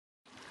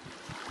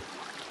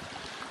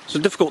So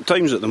difficult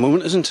times at the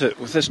moment, isn't it?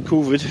 With this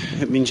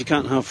COVID, it means you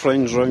can't have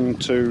friends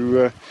round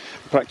to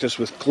practice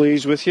with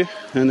clays with you,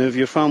 and if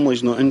your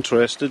family's not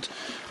interested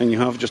and you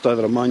have just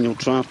either a manual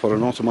trap or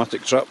an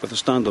automatic trap with a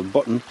standard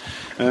button,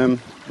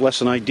 less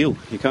than ideal.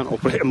 You can't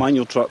operate a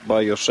manual trap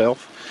by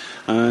yourself,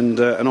 and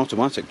an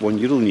automatic one,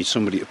 you really need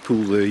somebody to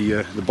pull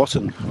the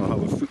button or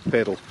have a foot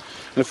pedal.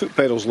 And a foot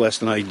pedal's less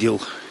than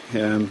ideal.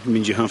 It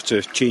means you have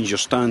to change your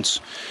stance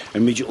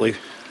immediately,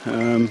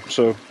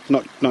 so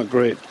not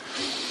great.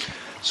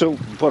 So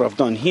what I've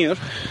done here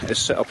is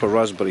set up a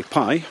Raspberry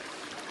Pi.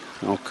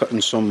 I'll cut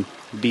in some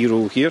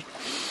B-roll here.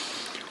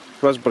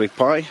 Raspberry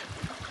Pi,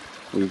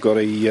 we've got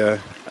a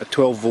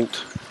 12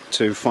 volt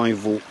to 5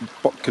 volt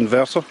buck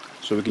converter,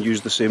 so we can use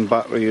the same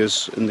battery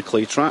as in the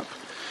clay trap,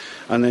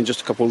 and then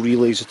just a couple of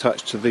relays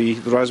attached to the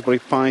Raspberry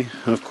Pi,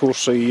 and of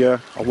course a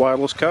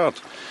wireless card,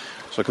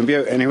 so I can be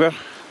out anywhere.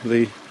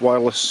 The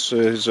wireless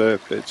is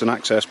it's an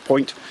access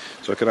point,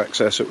 so I can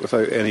access it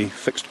without any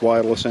fixed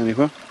wireless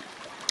anywhere.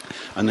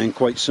 And then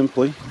quite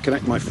simply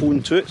connect my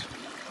phone to it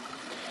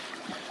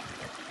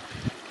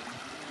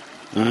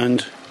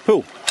and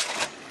pull.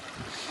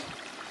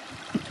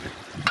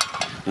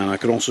 And I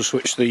can also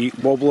switch the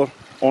wobbler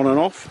on and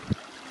off.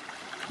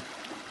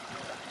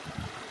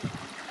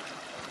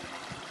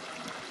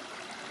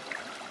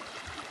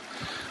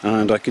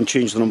 And I can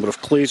change the number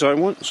of clays I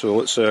want. So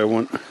let's say I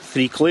want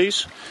 3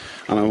 clays,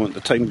 and I want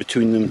the time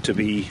between them to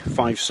be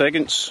 5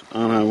 seconds,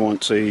 and I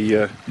want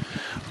a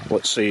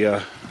let's say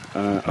a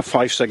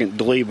 5-second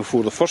delay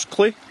before the first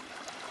clay.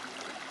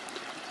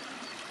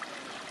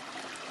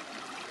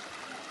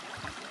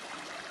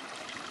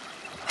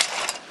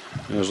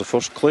 There's the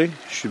first clay.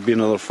 Should be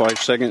another 5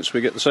 seconds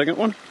we get the second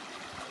one.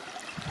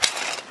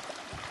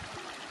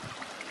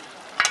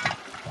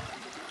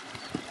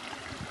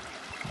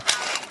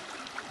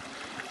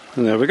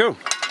 And there we go.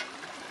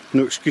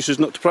 No excuses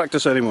not to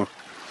practice anymore.